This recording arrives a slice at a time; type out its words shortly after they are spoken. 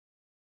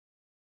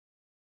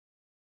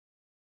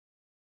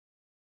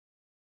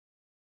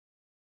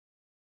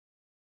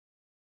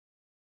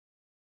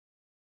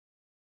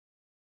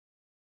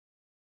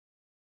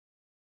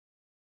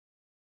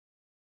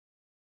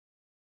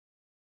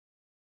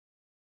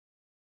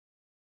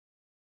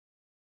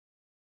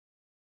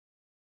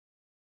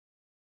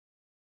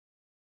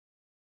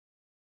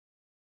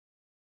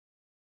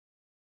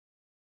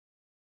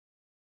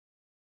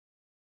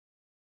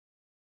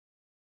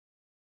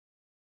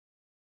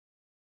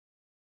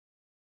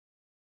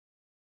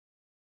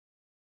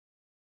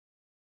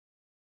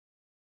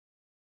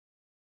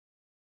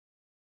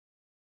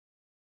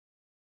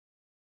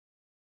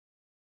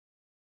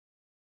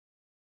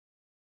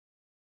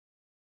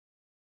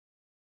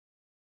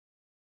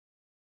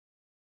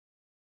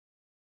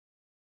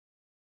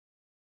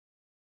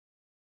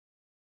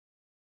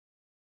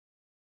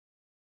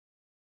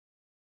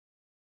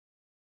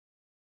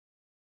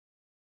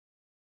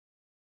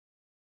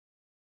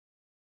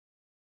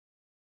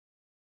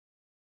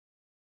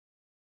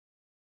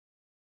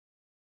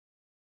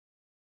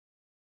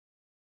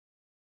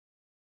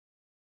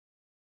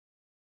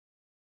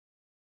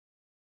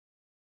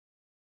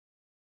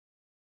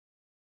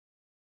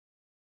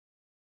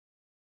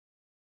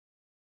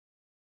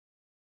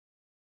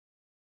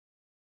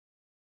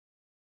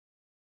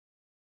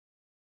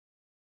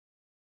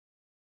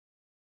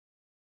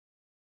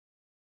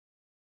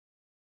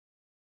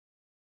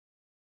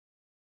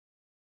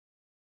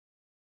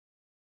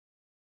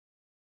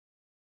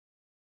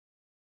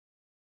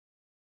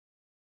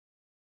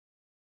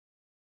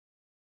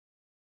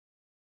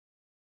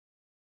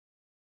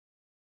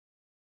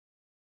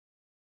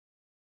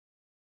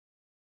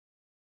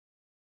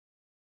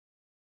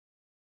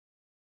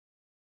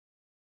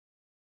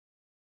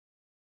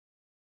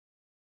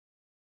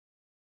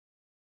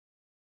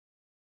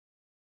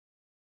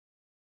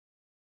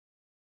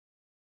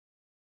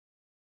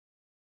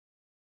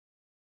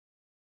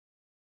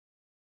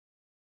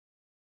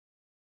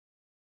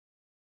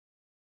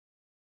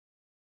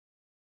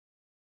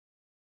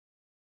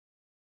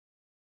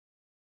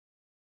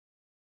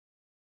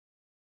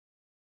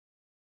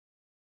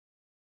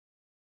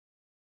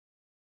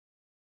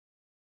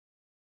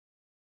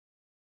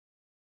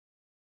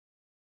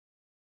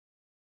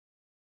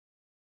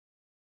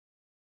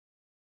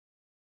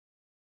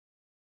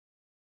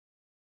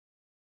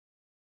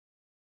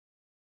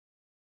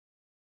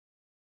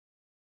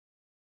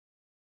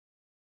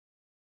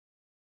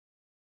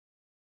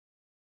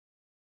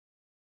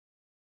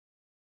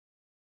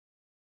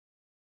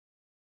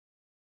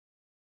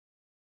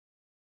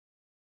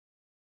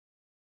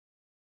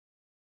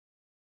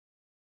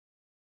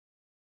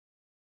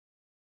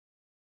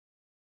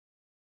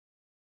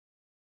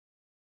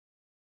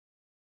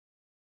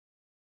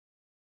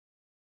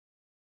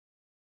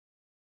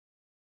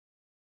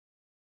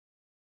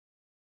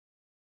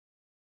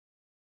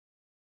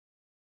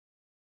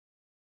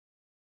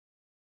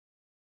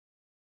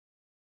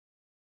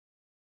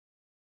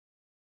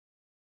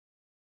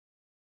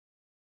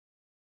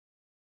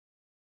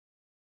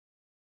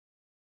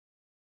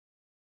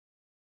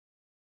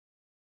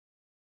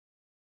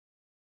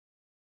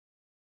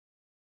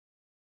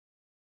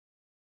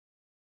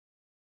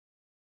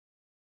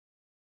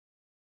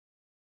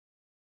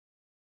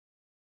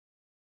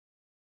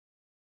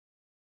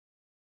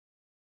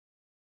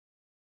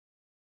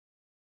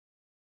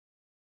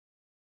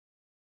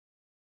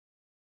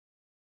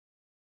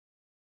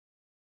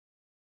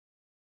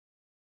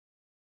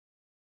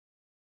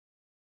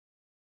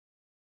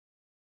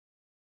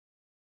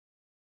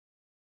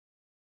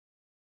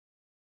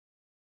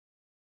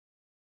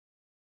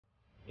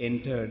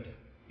entered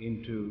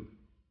into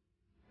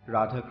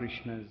Radha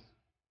Krishna's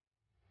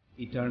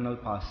eternal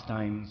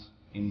pastimes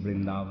in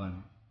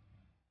Vrindavan.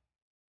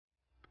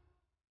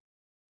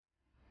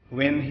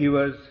 When he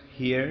was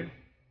here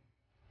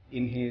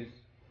in his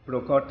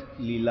Prokot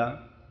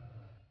Leela,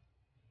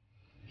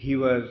 he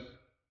was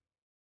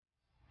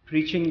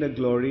preaching the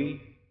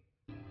glory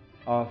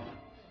of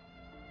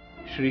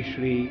Shri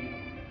Shri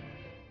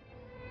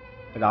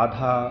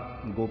Radha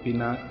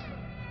Gopinath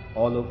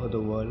all over the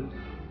world.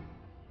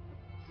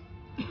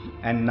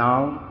 And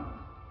now,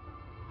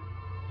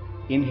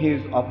 in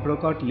his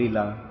Aprokot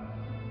Leela,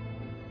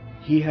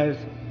 he has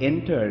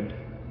entered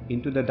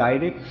into the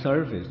direct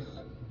service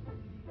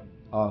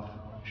of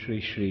Shri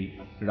Shri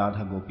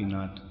Radha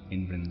Gopinath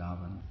in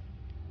Vrindavan.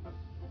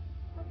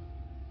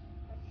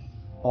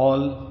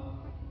 All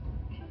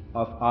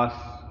of us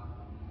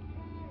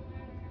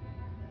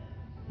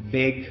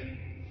beg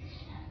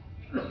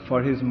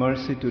for his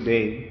mercy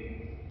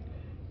today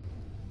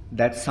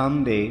that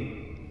someday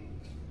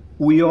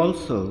we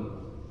also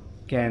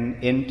can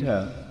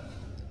enter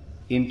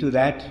into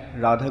that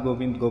Radha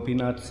Govind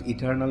Gopinath's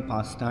eternal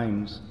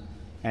pastimes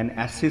and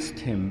assist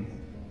him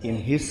in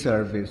his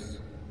service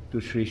to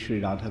Shri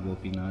Shri Radha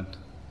Gopinath.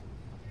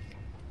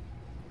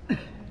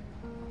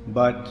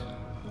 But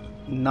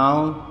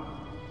now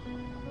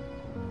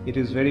it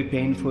is very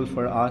painful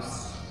for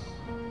us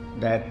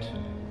that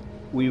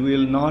we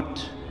will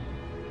not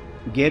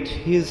get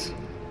his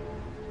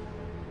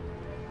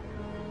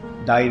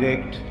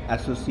direct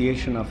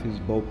association of his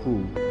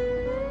Boku.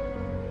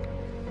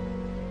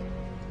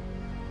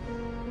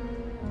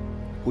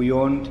 We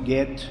won't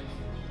get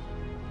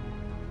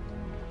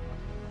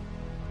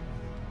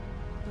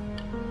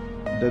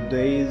the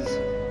days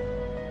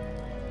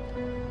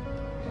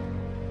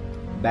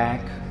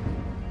back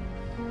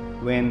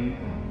when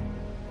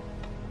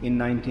in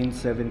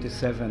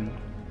 1977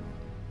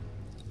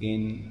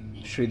 in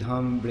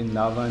Sridham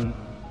Vrindavan,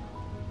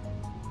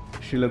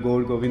 Srila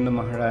Gour Govinda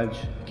Maharaj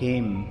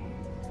came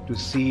to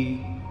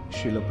see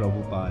Srila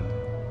Prabhupada.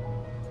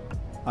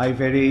 I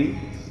very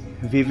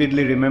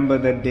vividly remember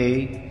that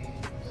day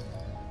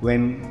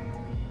when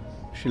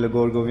Srila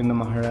Gour Govinda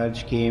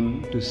Maharaj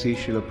came to see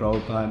Srila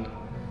Prabhupada,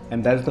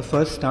 and that's the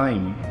first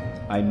time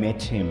I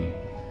met him.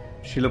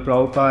 Srila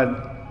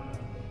Prabhupada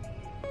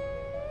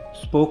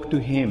spoke to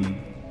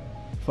him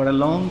for a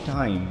long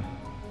time,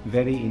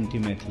 very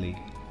intimately.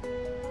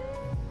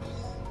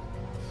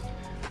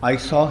 I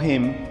saw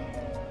him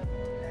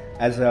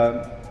as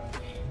a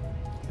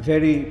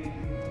very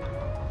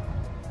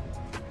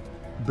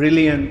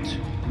brilliant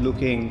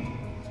looking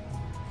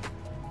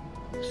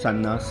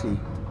sannyasi.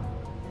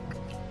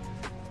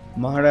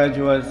 Maharaj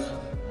was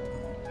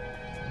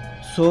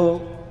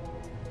so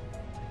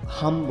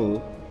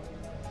humble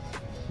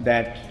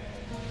that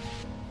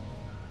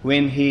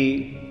when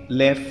he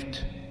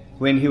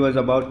was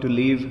about to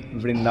leave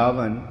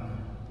Vrindavan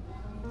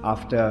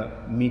after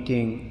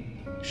meeting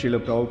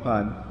Srila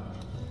Prabhupada,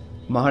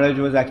 Maharaj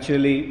was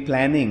actually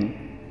planning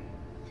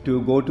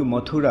to go to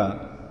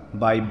Mathura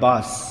by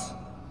bus.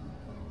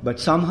 But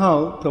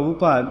somehow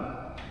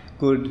Prabhupada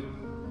could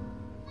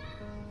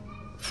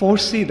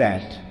foresee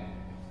that,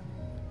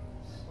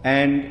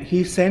 and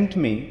he sent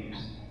me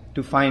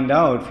to find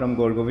out from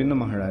Gour Govinda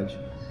Maharaj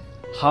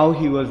how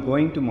he was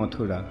going to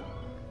Mathura.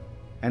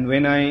 And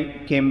when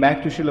I came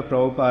back to Srila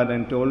Prabhupada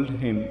and told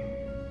him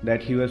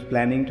that he was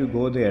planning to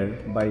go there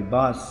by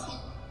bus,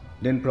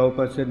 then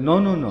Prabhupada said, No,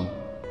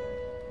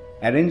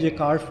 arrange a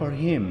car for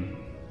him.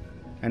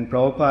 And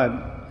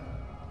Prabhupada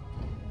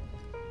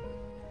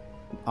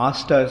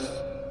asked us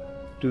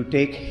to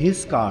take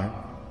his car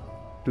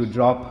to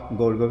drop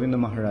Gour Govinda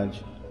Maharaj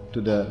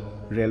to the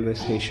railway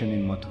station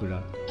in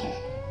Mathura.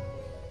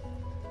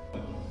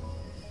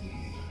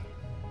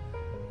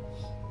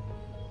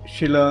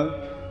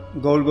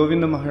 Srila Gour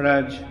Govinda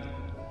Maharaj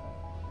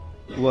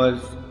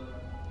was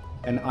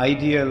an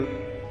ideal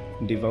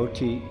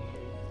devotee.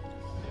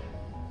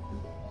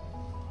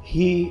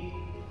 He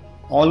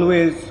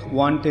always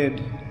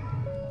wanted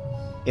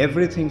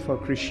everything for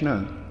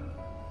Krishna,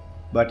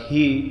 but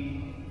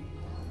he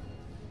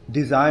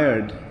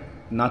desired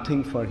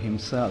nothing for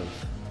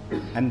himself.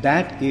 And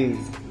that is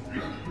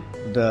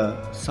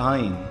the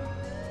sign,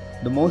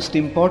 the most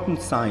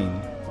important sign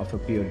of a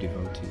pure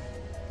devotee.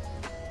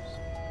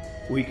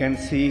 We can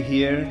see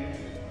here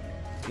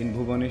in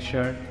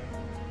Bhubaneswar,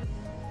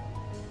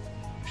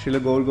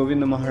 Srila Gour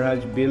Govinda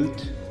Maharaj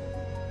built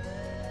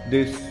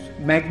this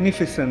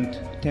magnificent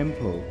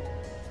temple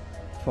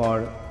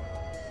for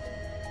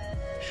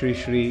Shri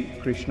Shri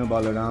Krishna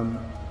Balaram,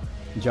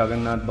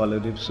 Jagannath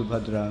Baladev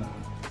Subhadra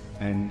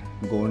and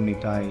Gaur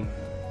Nitai,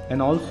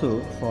 and also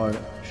for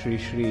Shri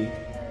Shri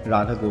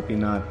Radha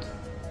Gopinath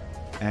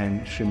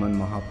and Sriman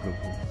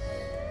Mahaprabhu.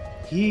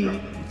 He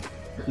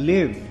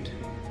lived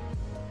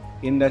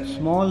in that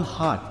small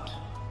hut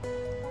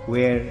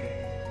where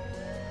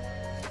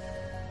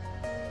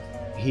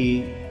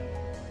he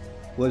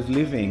was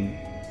living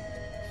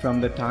from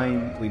the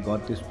time we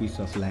got this piece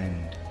of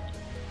land.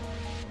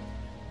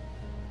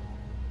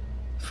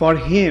 For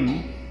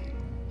him,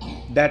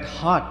 that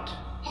hut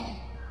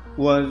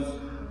was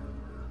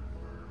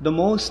the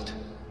most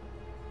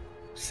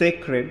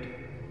sacred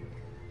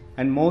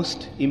and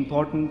most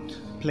important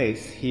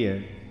place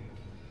here,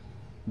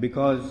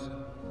 because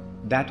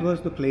that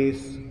was the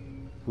place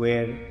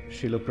where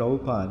Srila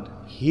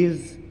Prabhupada,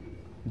 his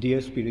dear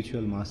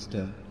spiritual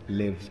master,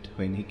 lived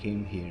when he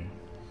came here.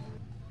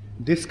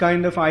 This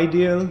kind of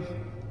ideal,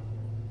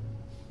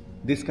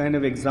 this kind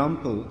of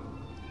example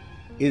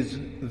is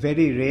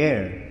very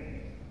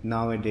rare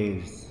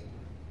nowadays.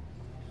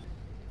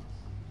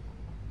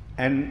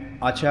 And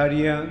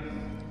Acharya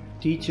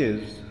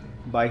teaches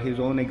by his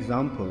own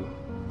example,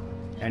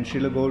 and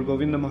Srila Gaur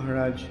Govinda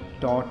Maharaj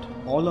taught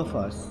all of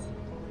us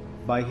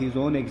by his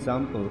own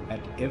example at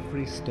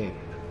every step.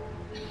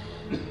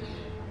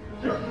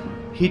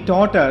 He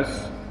taught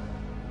us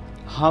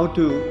how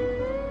to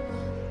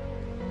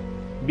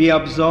be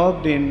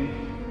absorbed in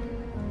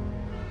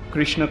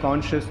Krishna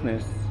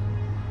consciousness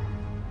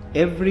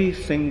every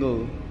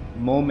single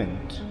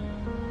moment.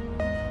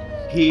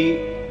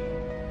 He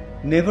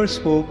never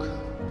spoke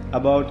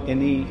about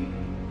any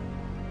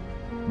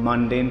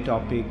mundane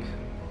topic.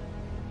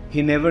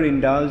 He never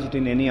indulged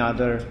in any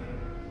other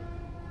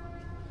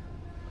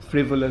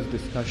frivolous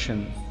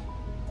discussions.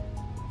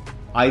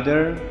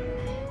 Either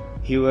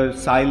he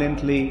was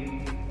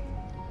silently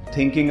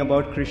thinking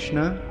about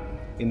Krishna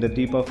in the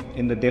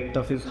depth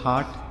of his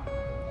heart,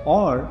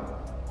 or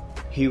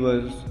he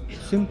was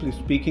simply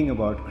speaking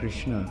about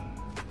Krishna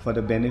for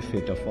the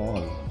benefit of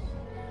all.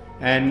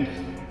 And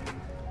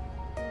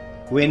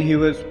when he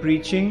was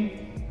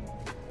preaching,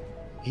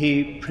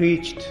 he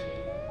preached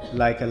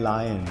like a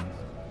lion.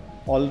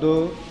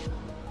 Although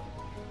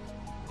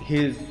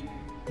his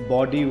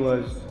body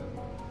was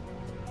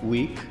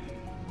weak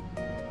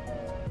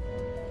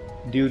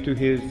due to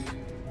his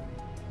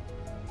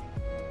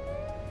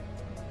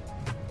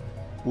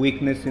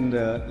weakness in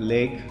the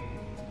leg,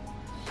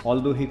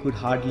 although he could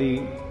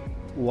hardly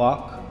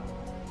walk,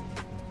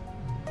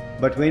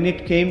 but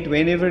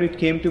whenever it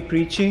came to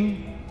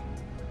preaching,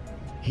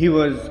 he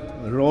was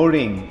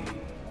roaring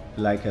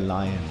like a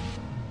lion.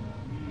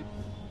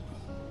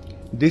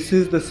 This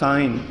is the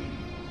sign,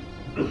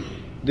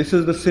 this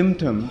is the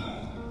symptom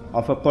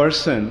of a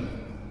person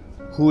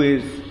who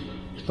is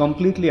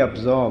completely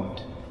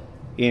absorbed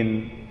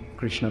in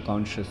Krishna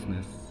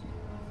consciousness.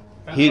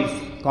 His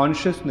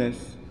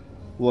consciousness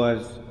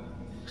was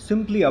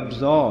simply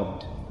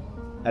absorbed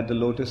at the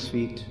lotus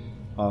feet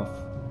of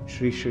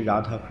Sri Sri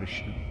Radha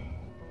Krishna.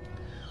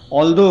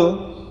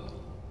 Although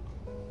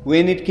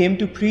when it came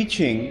to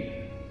preaching,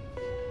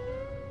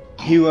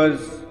 he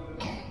was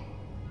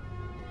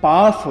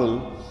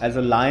powerful as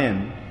a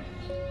lion,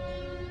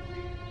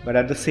 but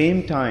at the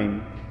same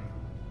time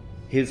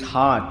his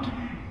heart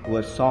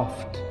was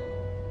soft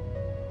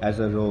as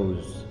a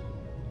rose.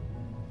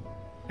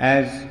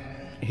 As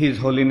His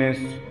Holiness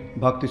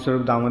Bhakti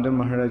Charu Swami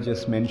Maharaj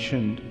just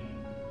mentioned,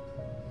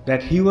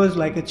 that he was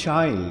like a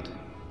child.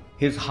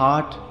 His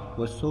heart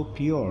was so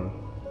pure.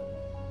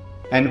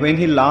 And when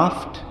he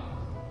laughed,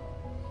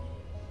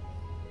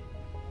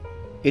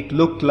 it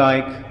looked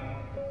like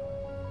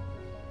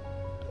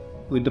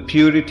with the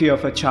purity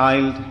of a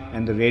child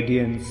and the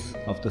radiance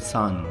of the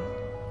sun.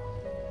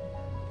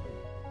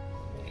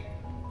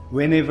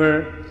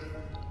 Whenever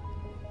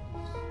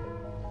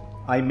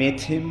I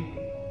met him,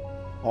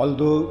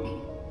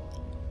 although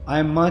I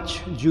am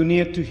much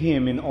junior to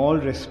him in all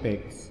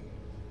respects,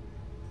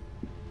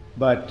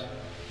 but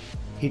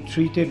he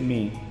treated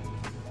me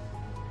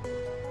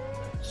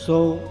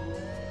so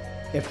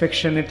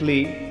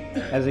affectionately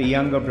as a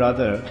younger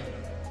brother,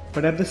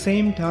 but at the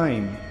same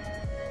time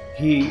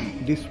he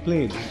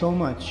displayed so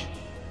much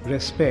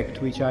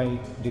respect which I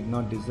did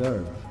not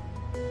deserve.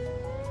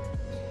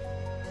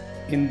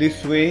 In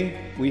this way,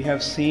 we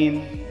have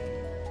seen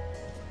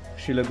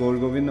Srila Gaur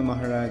Govinda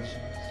Maharaj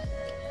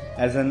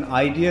as an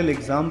ideal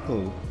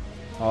example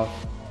of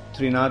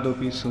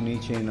Trinadopi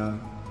Sunichena,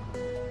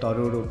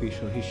 Taroropi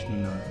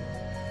Shohishnuna,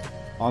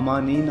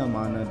 Amanina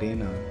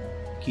Manadena,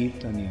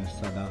 Kirtaniya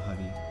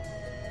Sadahari.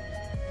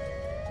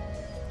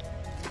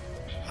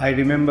 I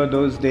remember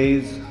those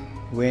days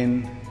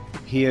when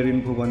here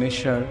in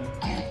Bhubaneswar,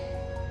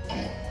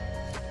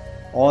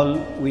 all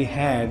we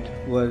had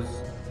was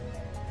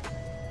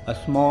a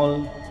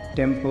small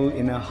temple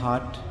in a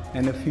hut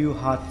and a few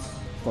huts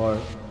for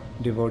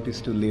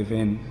devotees to live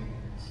in.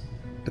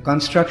 The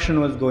construction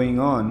was going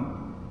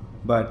on,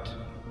 but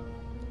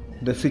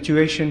the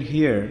situation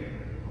here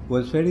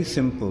was very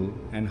simple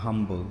and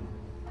humble.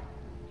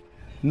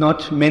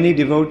 Not many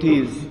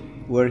devotees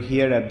were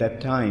here at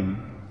that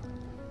time.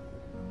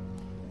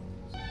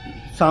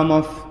 Some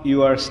of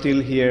you are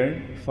still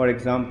here. For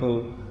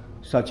example,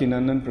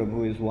 Sachinandan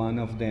Prabhu is one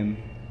of them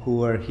who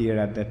were here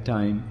at that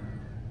time,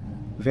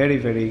 very,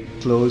 very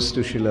close to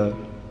Srila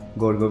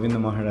Gaur Govinda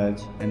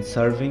Maharaj and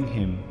serving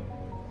him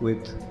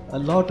with a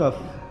lot of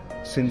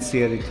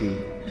sincerity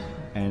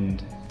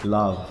and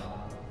love.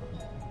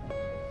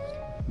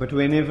 But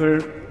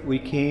whenever we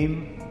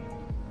came,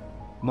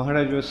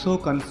 Maharaj was so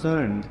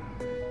concerned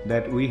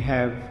that we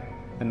have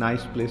a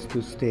nice place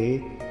to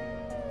stay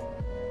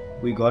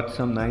we got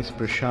some nice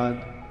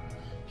prasad,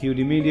 he would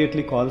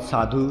immediately call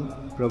Sadhu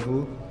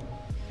Prabhu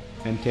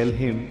and tell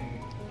him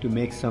to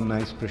make some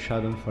nice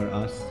prasadam for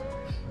us.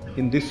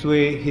 In this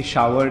way, he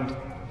showered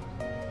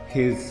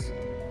his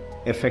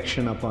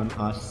affection upon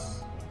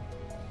us.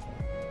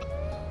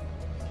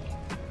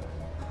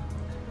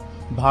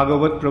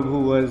 Bhagavat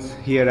Prabhu was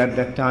here at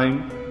that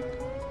time,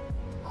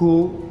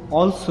 who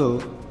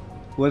also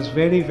was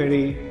very,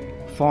 very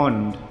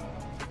fond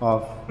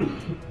of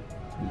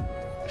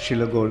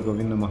Srila Gaur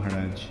Govinda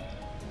Maharaj.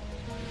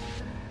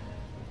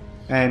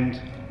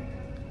 And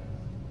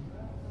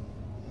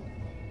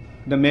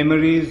the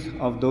memories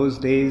of those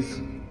days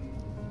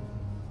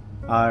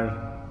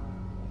are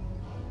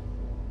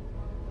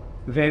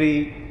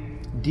very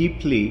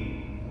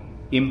deeply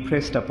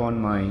impressed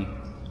upon my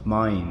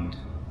mind.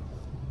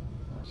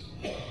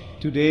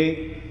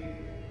 Today,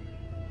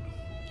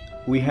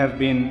 we have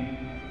been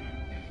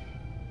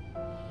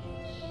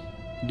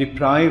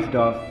deprived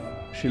of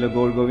Srila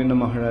Gaur Govinda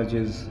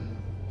Maharaj's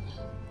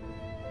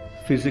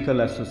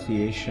physical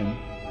association,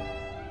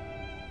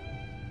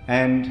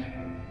 and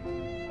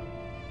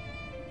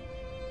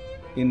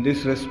in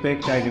this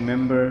respect I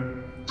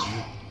remember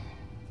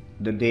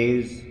the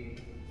days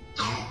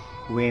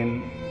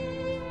when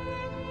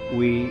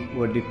we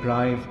were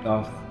deprived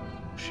of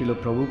Srila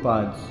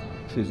Prabhupada's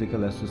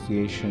physical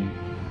association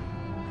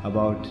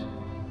about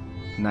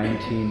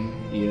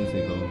 19 years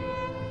ago.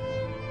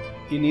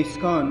 In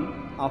ISKCON,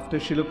 after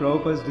Srila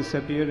Prabhupada's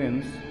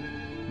disappearance,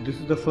 this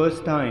is the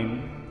first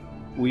time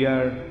we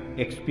are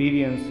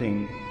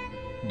experiencing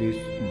this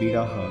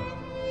viraha,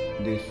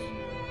 this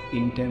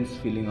intense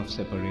feeling of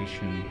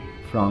separation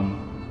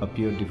from a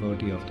pure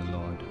devotee of the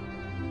Lord.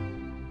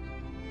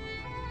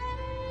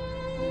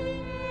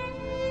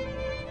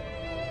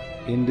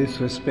 In this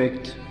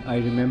respect, I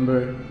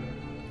remember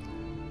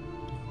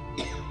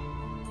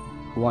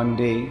one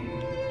day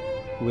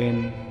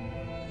when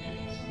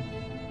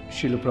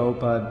Srila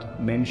Prabhupada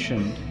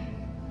mentioned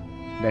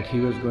that he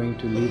was going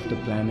to leave the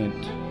planet.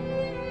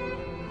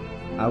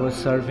 I was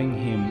serving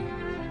him,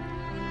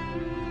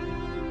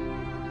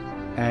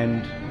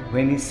 and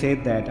when he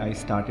said that, I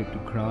started to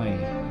cry.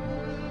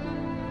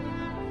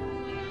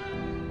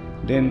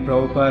 Then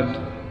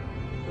Prabhupada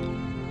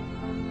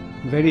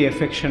very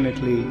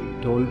affectionately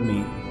told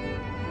me,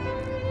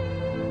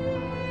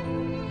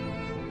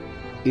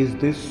 "Is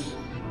this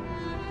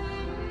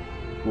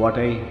what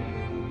I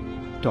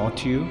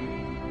taught you?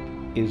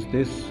 Is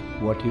this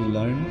what you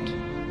learned?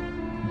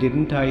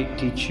 Didn't I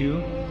teach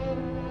you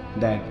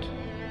that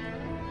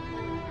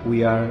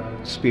we are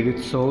spirit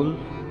soul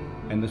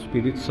and the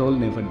spirit soul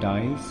never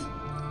dies?"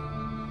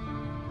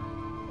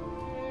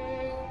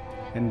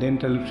 And then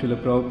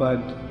Srila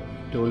Prabhupada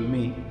told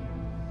me,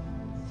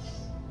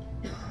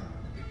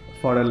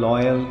 for a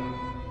loyal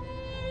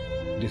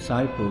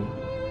disciple,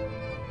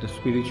 the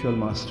spiritual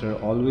master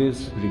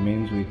always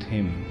remains with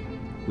him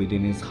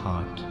within his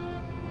heart.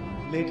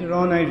 Later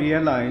on, I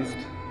realized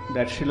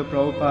that Srila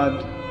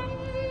Prabhupada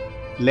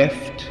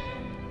left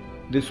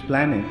this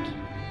planet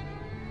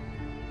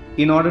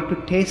in order to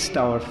test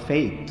our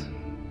faith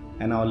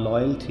and our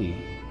loyalty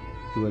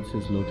towards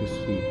his lotus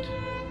feet.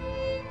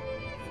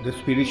 The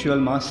spiritual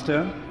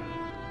master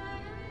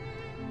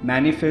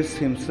manifests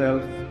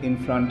himself in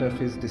front of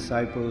his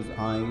disciples'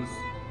 eyes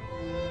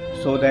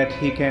so that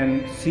he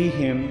can see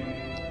him,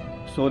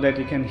 so that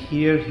he can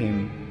hear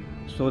him,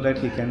 so that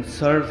he can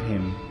serve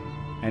him,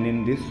 and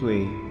in this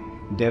way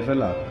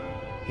develop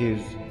his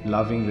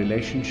loving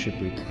relationship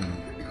with him.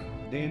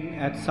 Then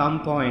at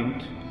some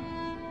point,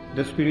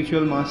 the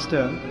spiritual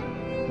master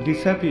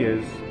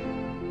disappears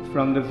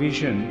from the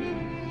vision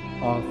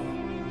of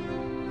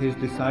his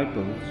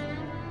disciples,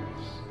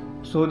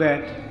 so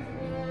that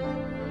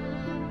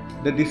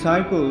the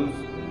disciples,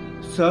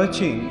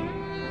 searching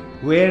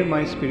where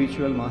my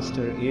spiritual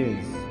master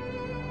is,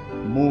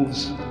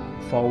 moves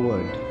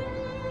forward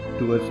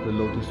towards the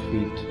lotus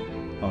feet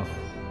of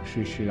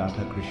Sri Sri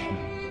Radha Krishna.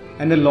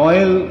 And a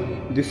loyal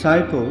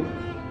disciple,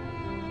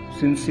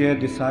 sincere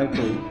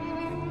disciple,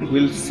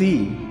 will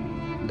see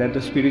that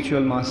the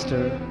spiritual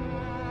master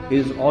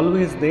is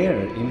always there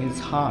in his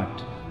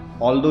heart.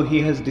 Although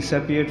he has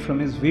disappeared from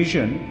his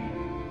vision,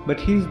 but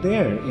he is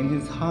there in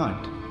his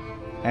heart,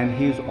 and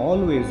he is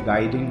always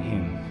guiding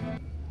him.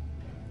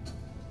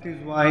 That is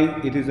why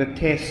it is a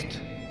test.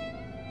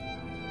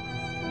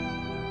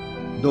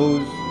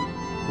 Those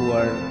who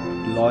are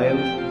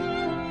loyal,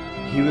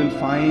 he will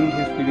find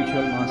his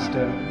spiritual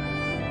master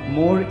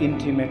more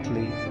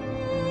intimately,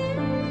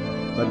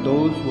 but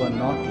those who are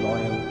not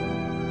loyal,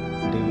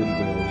 they will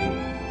go away.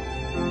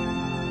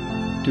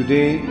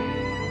 Today,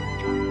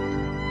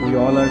 we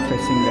all are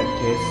facing that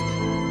test.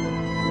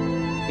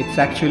 It's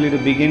actually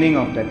the beginning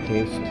of that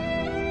test.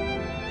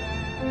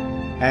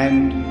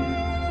 And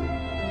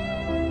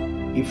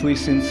if we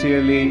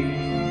sincerely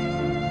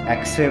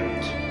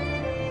accept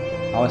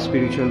our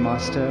spiritual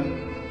master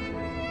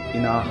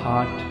in our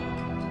heart,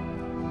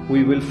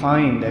 we will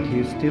find that he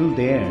is still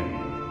there,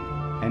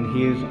 and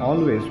he is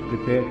always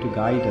prepared to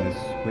guide us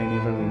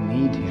whenever we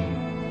need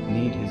him,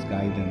 need his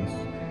guidance.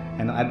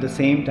 and at the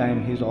same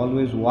time He is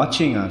always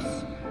watching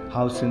us,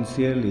 how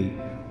sincerely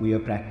we are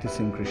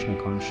practicing Krishna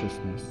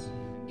consciousness.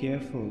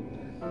 Careful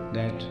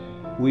that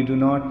we do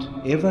not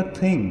ever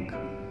think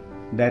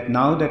that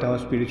now that our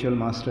spiritual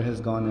master has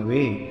gone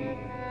away,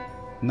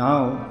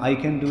 now I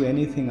can do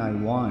anything I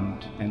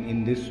want, and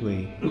in this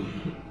way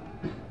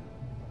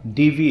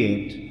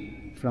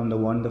deviate from the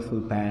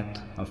wonderful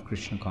path of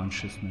Krishna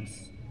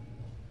consciousness.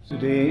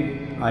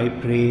 Today I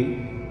pray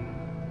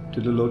to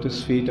the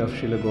lotus feet of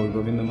Srila Gaur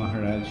Govinda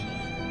Maharaj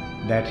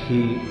that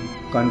he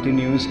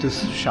continues to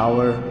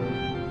shower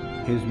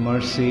his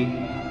mercy,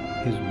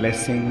 his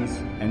blessings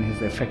and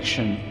his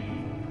affection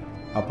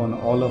upon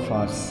all of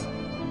us,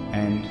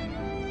 and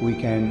we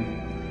can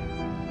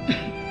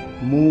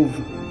move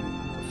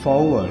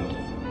forward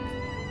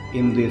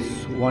in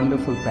this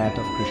wonderful path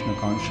of Krishna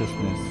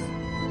consciousness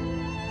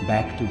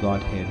back to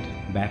Godhead,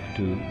 back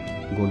to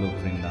Golok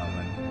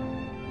Vrindavan.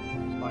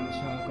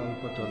 Pancha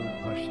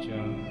kalpatarubhascha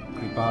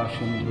kripa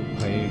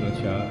sindhubhayeva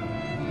cha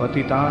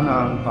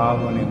patitanam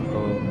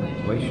pavanebhyo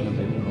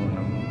vaishnavebhyo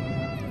namo.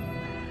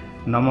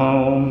 Namo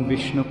Om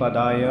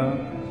Vishnupadaya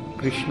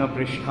Krishna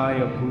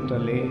Pristhaya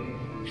Bhutale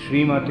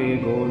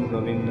Srimate Gaur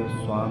Govinda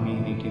Swami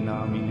Niti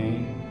Namine.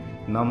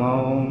 Namo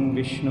Om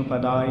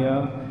Vishnupadaya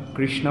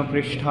Krishna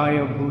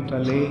Pristhaya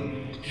Bhutale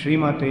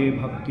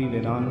Srimate Bhakti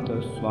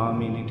Vedanta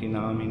Swami Niti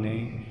Namine.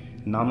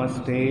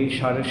 Namaste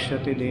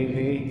Saraswati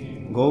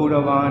Deve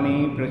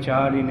Gauravani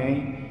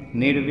Pracharine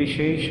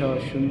Nirvishesha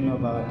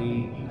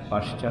Shunyavadi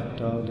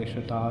Paschatya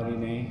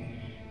Deshatarine.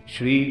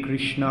 Shri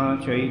Krishna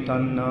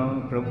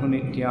Chaitanya Prabhu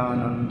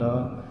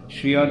Nityananda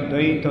Shri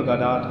Advaita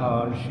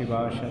Gadadhar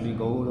Shivasadi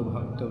Gaur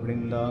Bhakta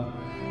Vrinda.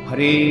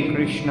 Hare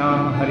Krishna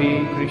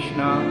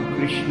Krishna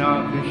Krishna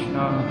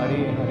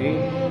Hare Hare,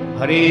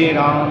 Hare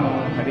Rama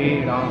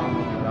Rama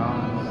Rama